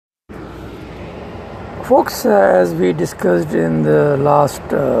Folks, as we discussed in the last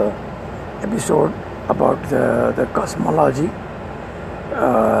episode about the cosmology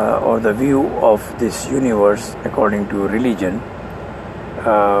or the view of this universe according to religion,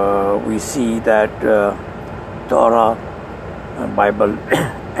 we see that Torah, Bible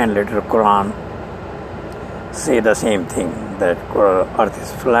and later Quran say the same thing, that earth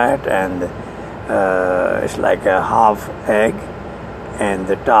is flat and it's like a half egg, and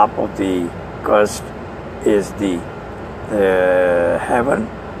the top of the crust is the heaven,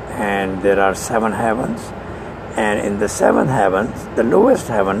 and there are 7 heavens, and in the 7th heavens the lowest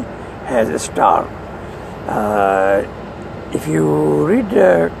heaven has a star. If you read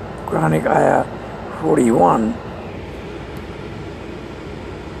Quranic ayah 41,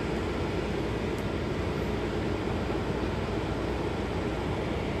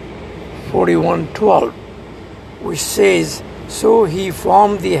 which says, "So he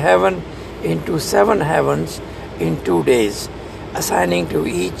formed the heaven into 7 heavens in 2 days, assigning to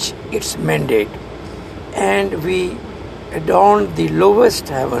each its mandate. And we adorned the lowest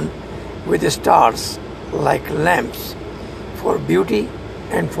heaven with the stars like lamps for beauty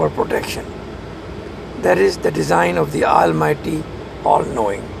and for protection. That is the design of the Almighty,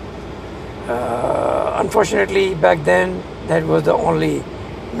 all-knowing." Unfortunately, back then, that was the only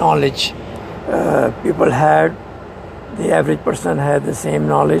knowledge people had. The average person had the same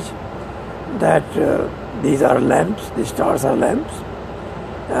knowledge that these are lamps, the stars are lamps.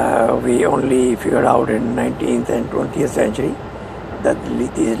 We only figured out in 19th and 20th century that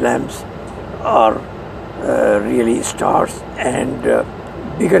these lamps are really stars, and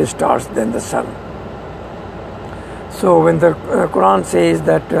bigger stars than the sun. So when the Quran says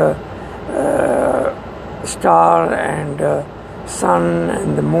that star and sun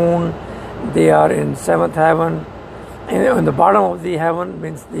and the moon, they are in 7th heaven, and on the bottom of the heaven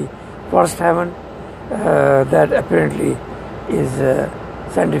means the first heaven, that apparently is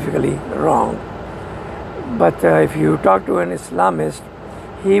scientifically wrong. But if you talk to an Islamist,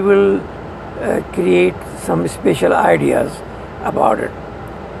 he will create some special ideas about it,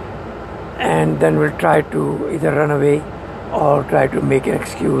 and then will try to either run away or try to make an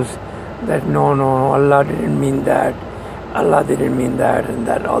excuse that no, Allah didn't mean that, Allah didn't mean that, and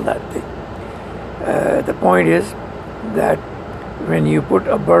that, all that thing. The point is that when you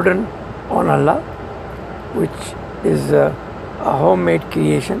put a burden on Allah, which is a homemade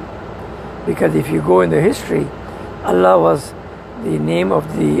creation, because if you go in the history, Allah was the name of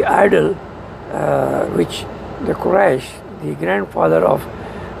the idol which the Quraysh, the grandfather of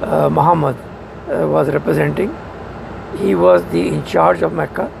Muhammad, was representing. He was in charge of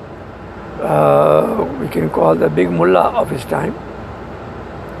Mecca. We can call the big mullah of his time.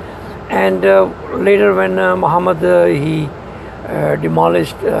 And later when Muhammad he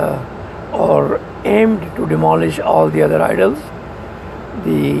demolished or aimed to demolish all the other idols,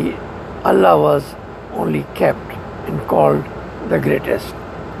 the Allah was only kept and called the greatest.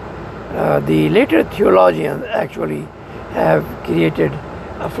 The later theologians actually have created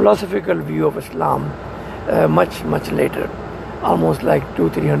a philosophical view of Islam much later, almost like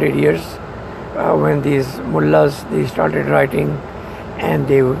 200-300 years, when these mullahs they started writing, and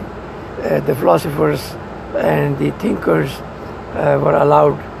the philosophers and the thinkers were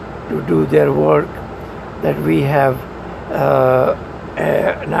allowed to do their work, that we have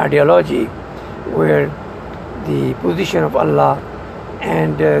an ideology where the position of Allah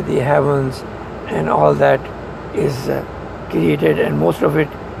and the heavens and all that is created, and most of it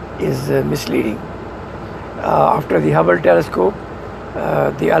is misleading. After the Hubble telescope,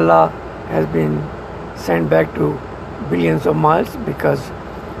 the Allah has been sent back to billions of miles, because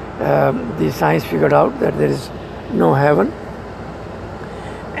the science figured out that there is no heaven,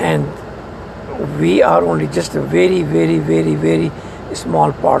 and we are only just a very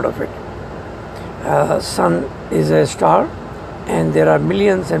small part of it. Sun is a star, and there are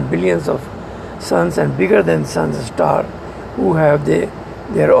millions and billions of suns and bigger than suns star who have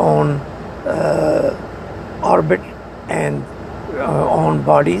their own orbit and own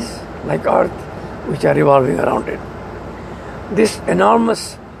bodies like Earth, which are revolving around it. This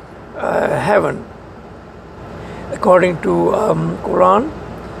enormous heaven, according to Quran,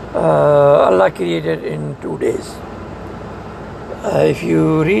 Allah created in 2 days. If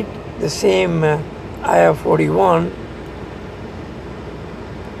you read the same ayah 41,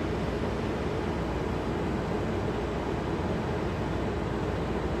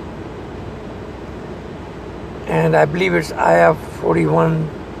 and I believe it's ayah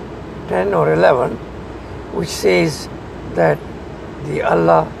 41:10 or 11, which says that the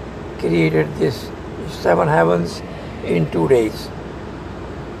Allah created this 7 heavens in 2 days.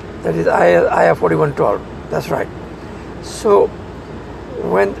 That is Ayah 41:12. That's right. So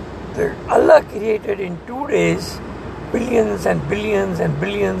when Allah created in 2 days billions and billions and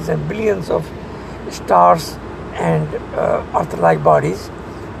billions and billions of stars and Earth-like bodies,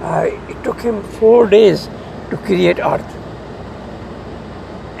 it took him 4 days to create Earth.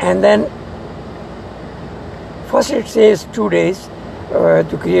 And then first it says 2 days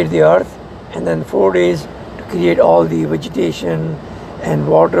to create the Earth, and then 4 days to create all the vegetation and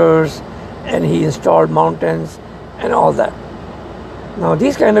waters, and he installed mountains and all that. Now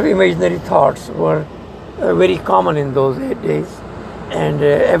these kind of imaginary thoughts were very common in those days, and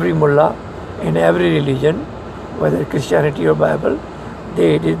every mullah in every religion, whether Christianity or Bible,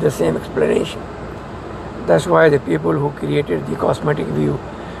 they did the same explanation. That's why the people who created the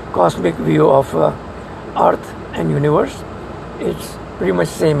cosmic view of Earth and universe, it's pretty much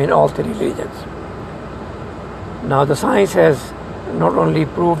same in all three religions. Now the science has not only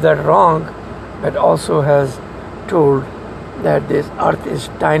proved that wrong, but also has told that this Earth is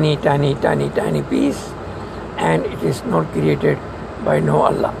tiny, tiny, tiny, tiny piece, and it is not created by no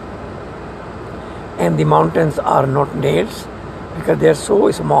Allah. And the mountains are not nails because they are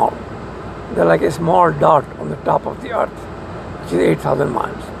so small. They're like a small dot on the top of the Earth, which is 8,000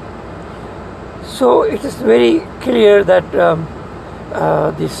 miles. So it is very clear that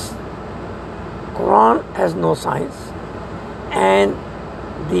this Quran has no science, and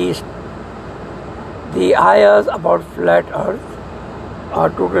the ayahs about flat Earth are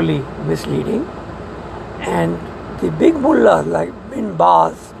totally misleading, and the big mullahs like Bin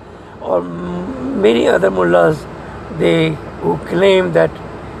Baz or many other mullahs, who claim that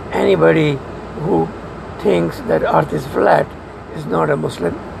anybody who thinks that Earth is flat is not a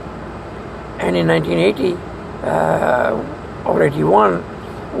Muslim. And in 1980 or 81,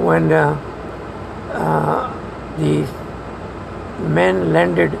 when the men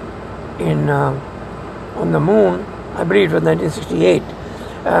landed on the moon, I believe it was 1968,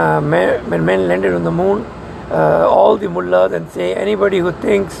 when men landed on the moon, all the mullahs and say anybody who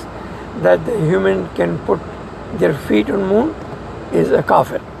thinks that the human can put their feet on moon is a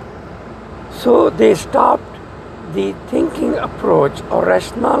kafir. So they stopped the thinking approach or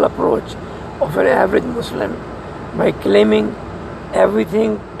rational approach of an average Muslim by claiming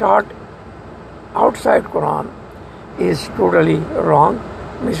everything taught outside Quran is totally wrong,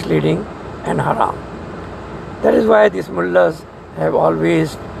 misleading and haram. That is why these mullahs have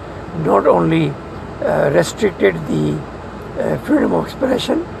always not only restricted the freedom of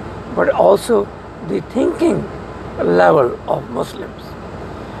expression, but also the thinking level of Muslims.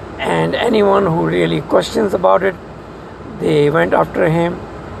 And anyone who really questions about it, they went after him.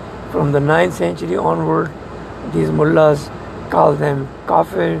 From the 9th century onward, these mullahs call them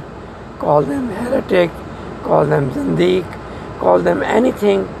kafir, call them heretic, call them zindiq, call them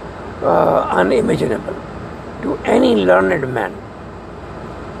anything unimaginable to any learned man.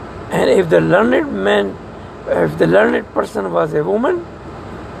 And if the learned person was a woman,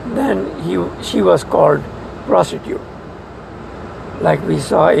 then she was called prostitute. Like we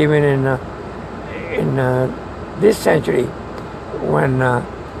saw even in this century, when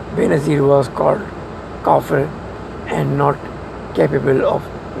Benazir was called kafir and not capable of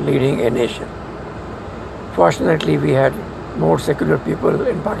leading a nation. Fortunately, we had more secular people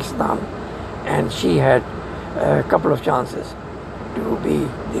in Pakistan, and she had a couple of chances to be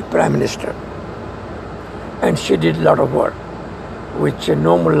the Prime Minister. And she did a lot of work, which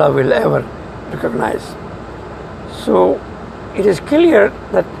no mullah will ever recognize. So it is clear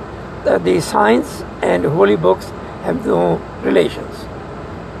that the science and holy books have no relations.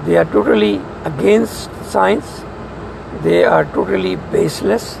 They are totally against science, they are totally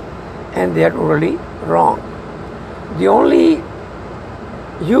baseless, and they are totally wrong. The only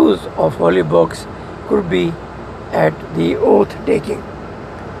use of holy books could be at the oath taking,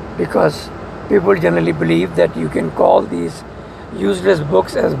 because people generally believe that you can call these useless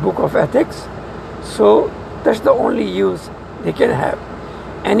books as book of ethics, so that's the only use they can have.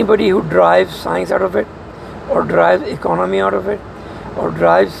 Anybody who drives science out of it, or drives economy out of it, or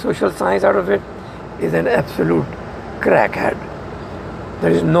drives social science out of it is an absolute crackhead.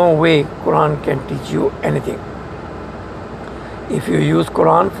 There is no way Quran can teach you anything. If you use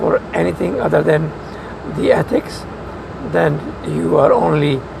Quran for anything other than the ethics, then you are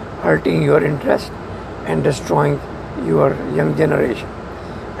only hurting your interest and destroying your young generation.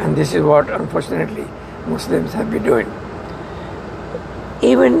 And this is what unfortunately Muslims have been doing.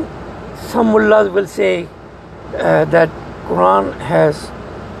 Even some mullahs will say that Quran has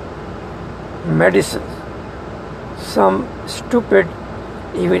medicines. Some stupid,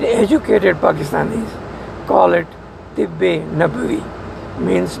 even educated Pakistanis call it Tibbe Nabawi,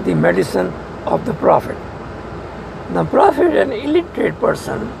 means the medicine of the Prophet. The Prophet, an illiterate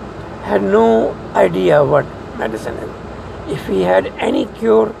person, had no idea what medicine is. If he had any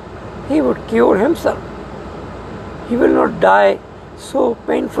cure, he would cure himself. He will not die so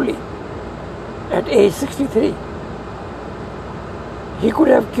painfully at age 63. He could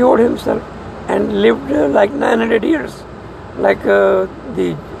have cured himself and lived like 900 years, like the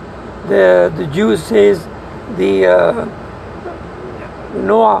Jews says the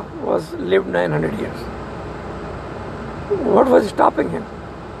Noah lived 900 years. What was stopping him?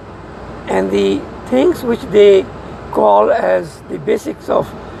 And the things which they call as the basics of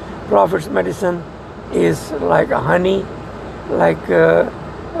Prophet's medicine is like honey, like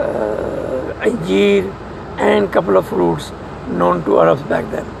anjeer, and a couple of fruits known to Arabs back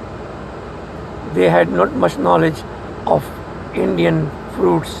then. They had not much knowledge of Indian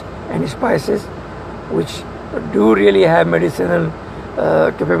fruits and spices, which do really have medicinal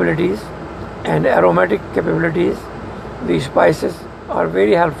capabilities and aromatic capabilities. These spices are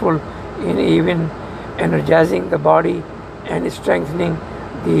very helpful in even energizing the body and strengthening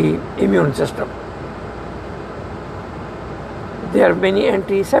the immune system. There are many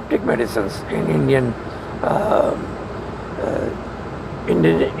antiseptic medicines in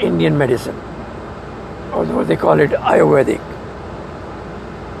Indian medicine, although they call it Ayurvedic.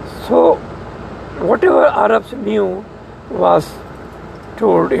 So whatever Arabs knew was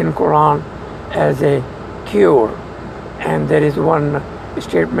told in Quran as a cure. And there is one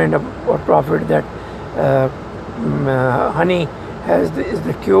statement of Prophet that honey is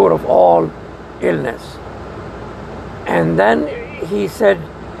the cure of all illness. And then he said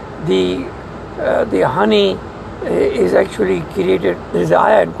the honey is actually created. There is an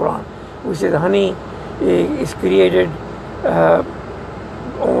ayah in Quran which says honey is created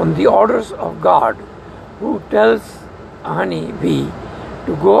on the orders of God, who tells a honey bee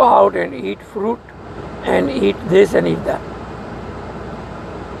to go out and eat fruit and eat this and eat that.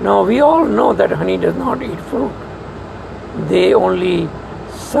 Now we all know that honey does not eat fruit. They only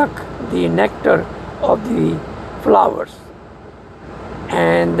suck the nectar of the flowers.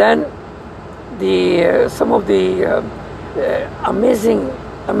 And then some of the amazing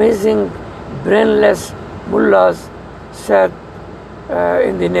brainless mullahs said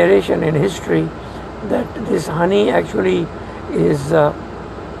in the narration in history that this honey actually is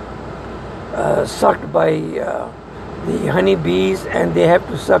sucked by the honey bees, and they have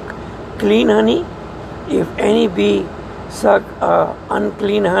to suck clean honey. If any bee suck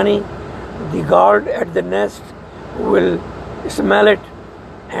unclean honey, the guard at the nest will smell it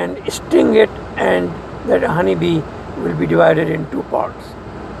and sting it, and that honeybee will be divided in two parts.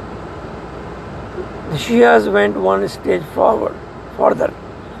 The Shias went one stage further,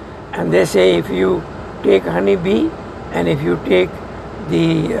 and they say if you take honeybee and if you take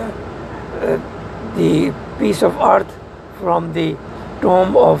the piece of earth from the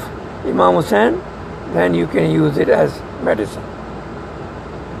tomb of Imam Hussain, then you can use it as medicine.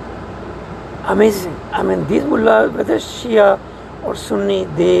 Amazing. I mean, these mullahs, whether Shia or Sunni,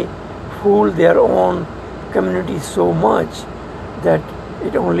 they fool their own community so much that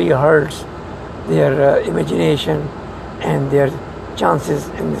it only hurts their imagination and their chances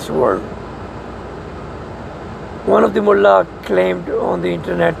in this world. One of the mullah claimed on the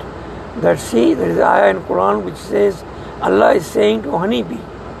internet that, see, there is an ayah in Quran which says Allah is saying to honeybee,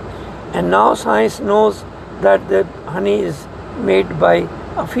 and now science knows that the honey is made by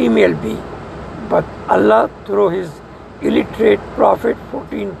a female bee, but Allah, through his illiterate prophet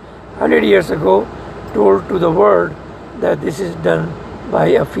 1400 years ago, told to the world that this is done by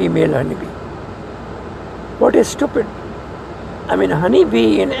a female honeybee. What is stupid? I mean,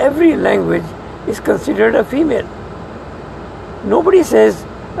 honeybee in every language is considered a female. Nobody says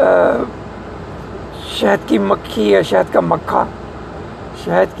शहद की मक्खी या शहद का मक्खा.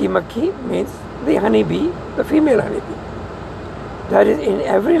 शहद की मक्खी means the honeybee, the female honeybee. That is, in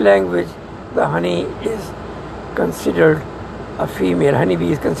every language, the honey is considered a female.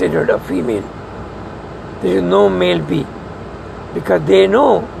 Honeybee is considered a female. There is no male bee, because they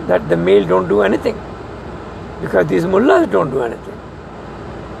know that the male don't do anything, because these mullahs don't do anything.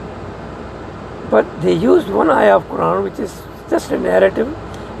 But they used one ayah of Quran which is just a narrative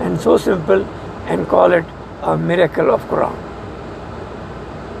and so simple, and call it a miracle of Quran.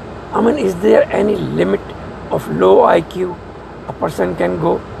 I mean, is there any limit of low IQ a person can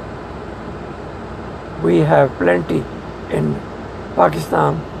go? We have plenty in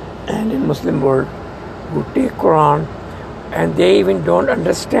Pakistan and in Muslim world who take Quran and they even don't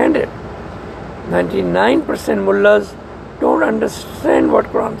understand it. 99% mullahs don't understand what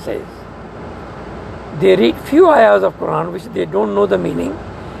Quran says. They read few ayahs of Quran which they don't know the meaning,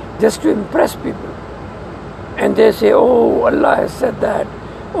 just to impress people. And they say, oh, Allah has said that,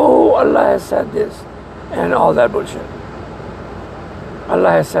 oh, Allah has said this, and all that bullshit.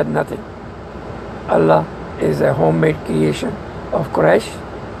 Allah has said nothing. Allah is a homemade creation of Quraysh,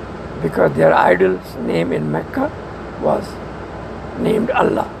 because their idol's name in Mecca was named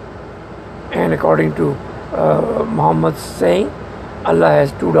Allah. And according to Muhammad's saying, Allah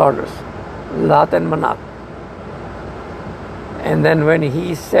has two daughters, Lat and Manat. And then when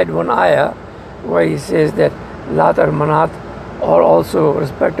he said one ayah where he says that Lat and Manat are also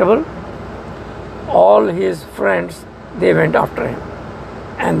respectable, all his friends, they went after him.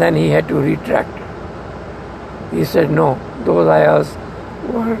 And then he had to retract. He said, no, those ayahs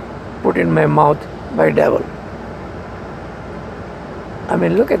were put in my mouth by devil. I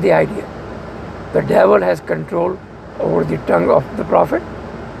mean, look at the idea. The devil has control over the tongue of the Prophet.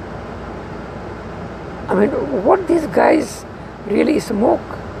 I mean, what these guys really smoke?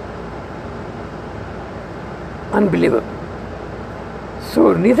 Unbelievable.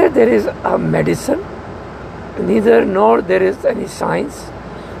 So neither there is a medicine, nor there is any science,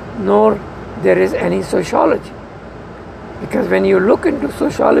 nor there is any sociology. Because when you look into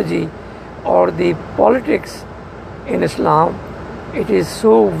sociology or the politics in Islam, it is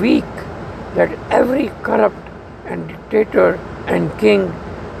so weak that every corrupt and dictator and king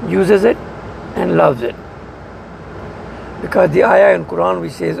uses it and loves it. Because the ayah in Quran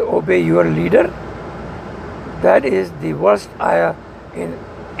which says, obey your leader, that is the worst ayah in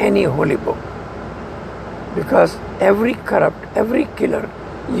any holy book. Because every corrupt, every killer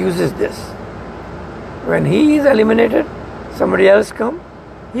uses this. When he is eliminated, somebody else comes,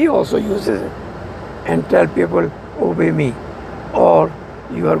 he also uses it and tell people, obey me, or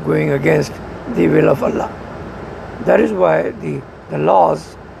you are going against the will of Allah. That is why the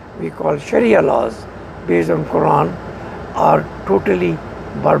laws we call Sharia laws based on Quran are totally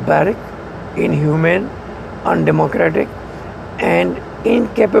barbaric, inhumane, undemocratic, and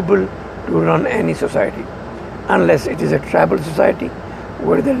incapable to run any society, unless it is a tribal society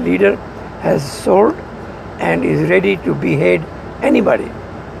where the leader has sword and is ready to behead anybody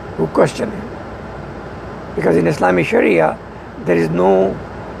who questions him. Because in Islamic Sharia, there is no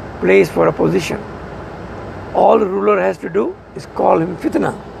place for opposition. All the ruler has to do is call him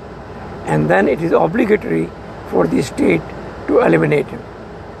fitna, and then it is obligatory for the state to eliminate him,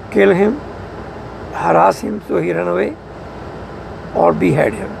 kill him, harass him so he run away, or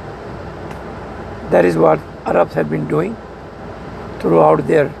behead him. That is what Arabs have been doing throughout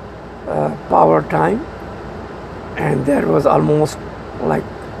their power time, and that was almost like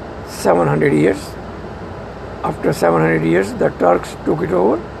 700 years. After 700 years, the Turks took it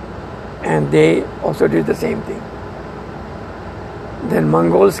over, and they also did the same thing. Then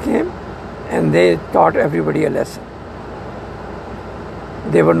Mongols came, and they taught everybody a lesson.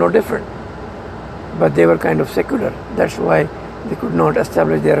 They were no different, but they were kind of secular. That's why they could not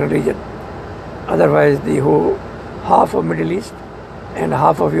establish their religion. Otherwise, the whole half of Middle East and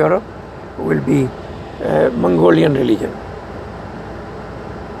half of Europe will be Mongolian religion.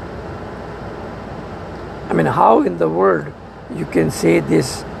 I mean, how in the world you can say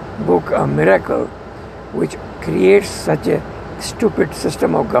this book a miracle which creates such a stupid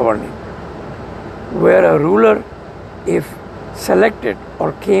system of governing, where a ruler, if selected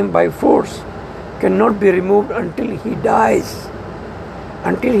or came by force, cannot be removed until he dies,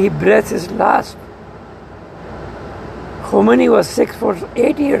 until he breathes his last. Khomeini was sick for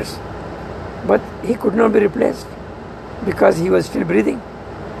 8 years, but he could not be replaced because he was still breathing.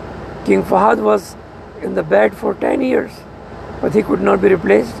 King Fahd was in the bed for 10 years, but he could not be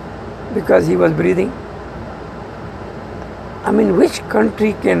replaced because he was breathing. I mean, which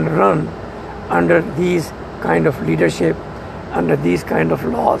country can run under these kind of leadership, under these kind of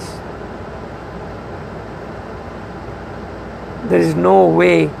laws? There is no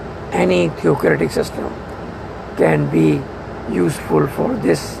way any theocratic system can be useful for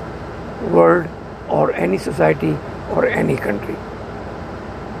this world or any society or any country.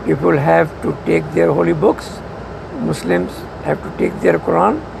 People have to take their holy books, Muslims have to take their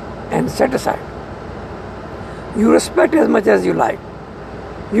Quran and set aside. You respect as much as you like,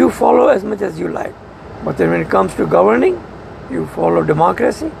 you follow as much as you like, but then when it comes to governing, you follow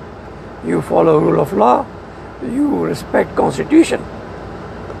democracy, you follow rule of law, you respect constitution.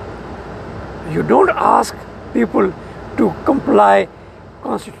 You don't ask people to comply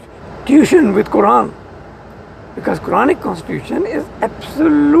constitution with Quran, because Quranic constitution is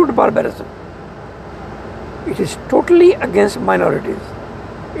absolute barbarism. It is totally against minorities.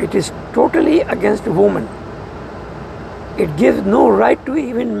 It is totally against women. It gives no right to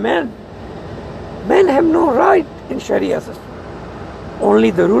even men. Men have no right in Sharia system.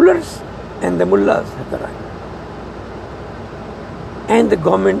 Only the rulers and the mullahs have the right. And the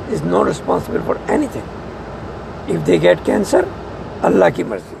government is not responsible for anything. If they get cancer, Allah ki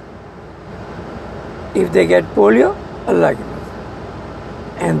mercy. If they get polio, Allah ki mercy.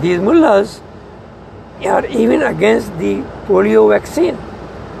 And these mullahs are even against the polio vaccine,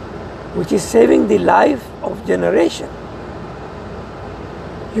 which is saving the life of generation.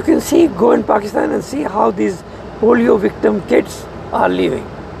 You can see, go in Pakistan and see how these polio victim kids are living.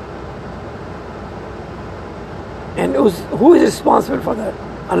 And who is responsible for that?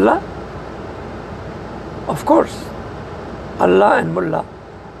 Allah? Of course. Allah and mullah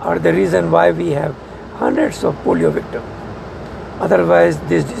are the reason why we have hundreds of polio victims. Otherwise,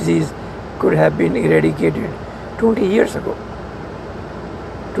 this disease could have been eradicated 20 years ago.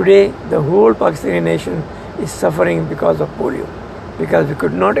 Today, the whole Pakistani nation is suffering because of polio. Because we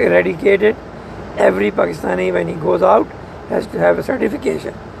could not eradicate it. Every Pakistani, when he goes out, has to have a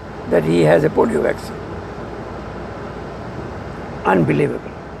certification that he has a polio vaccine.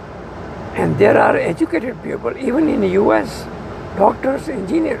 Unbelievable. And there are educated people, even in the US, doctors,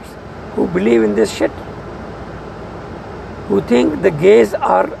 engineers, who believe in this shit, who think the gays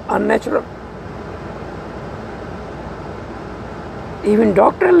are unnatural. Even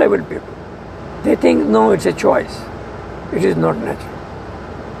doctoral level people, they think, no, it's a choice. It is not natural.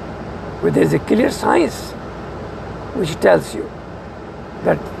 But there is a clear science which tells you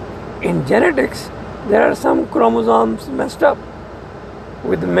that in genetics, there are some chromosomes messed up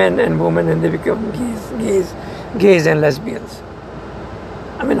with men and women, and they become gays and lesbians.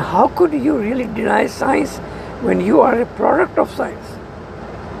 I mean, how could you really deny science when you are a product of science?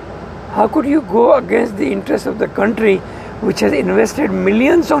 How could you go against the interests of the country which has invested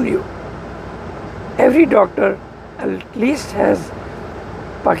millions on you? Every doctor at least has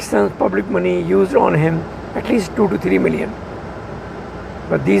Pakistan's public money used on him, at least 2 to 3 million.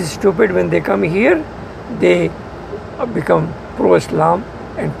 But these stupid, when they come here, they become pro-Islam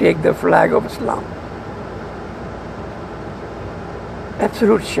and take the flag of Islam.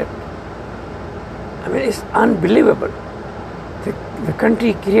 Absolute shit. I mean, it's unbelievable. The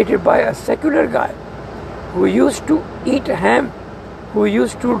country created by a secular guy who used to eat ham, who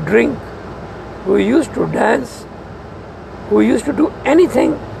used to drink, who used to dance, who used to do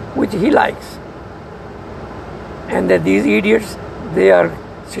anything which he likes. And that these idiots, they are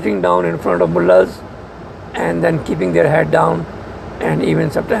sitting down in front of mullahs and then keeping their head down and even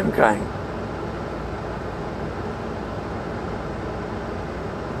sometimes crying.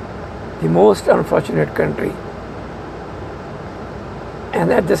 The most unfortunate country.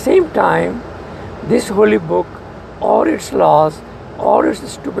 And at the same time, this holy book or its laws or its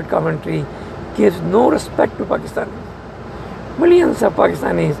stupid commentary gives no respect to Pakistanis. Millions of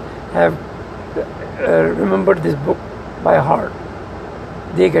Pakistanis have remembered this book by heart.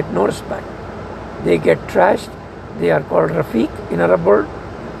 They get no respect. They get trashed. They are called Rafiq in Arab world.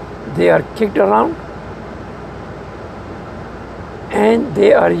 They are kicked around. And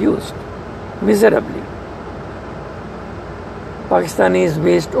they are used miserably. Pakistanis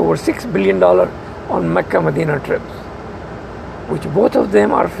waste over $6 billion on Mecca-Medina trips, which both of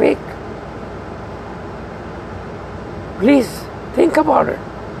them are fake. Please think about it.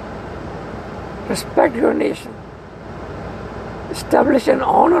 Respect your nation. Establish an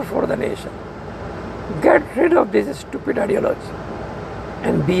honor for the nation. Get rid of this stupid ideology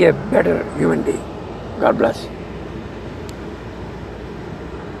and be a better human being. God bless.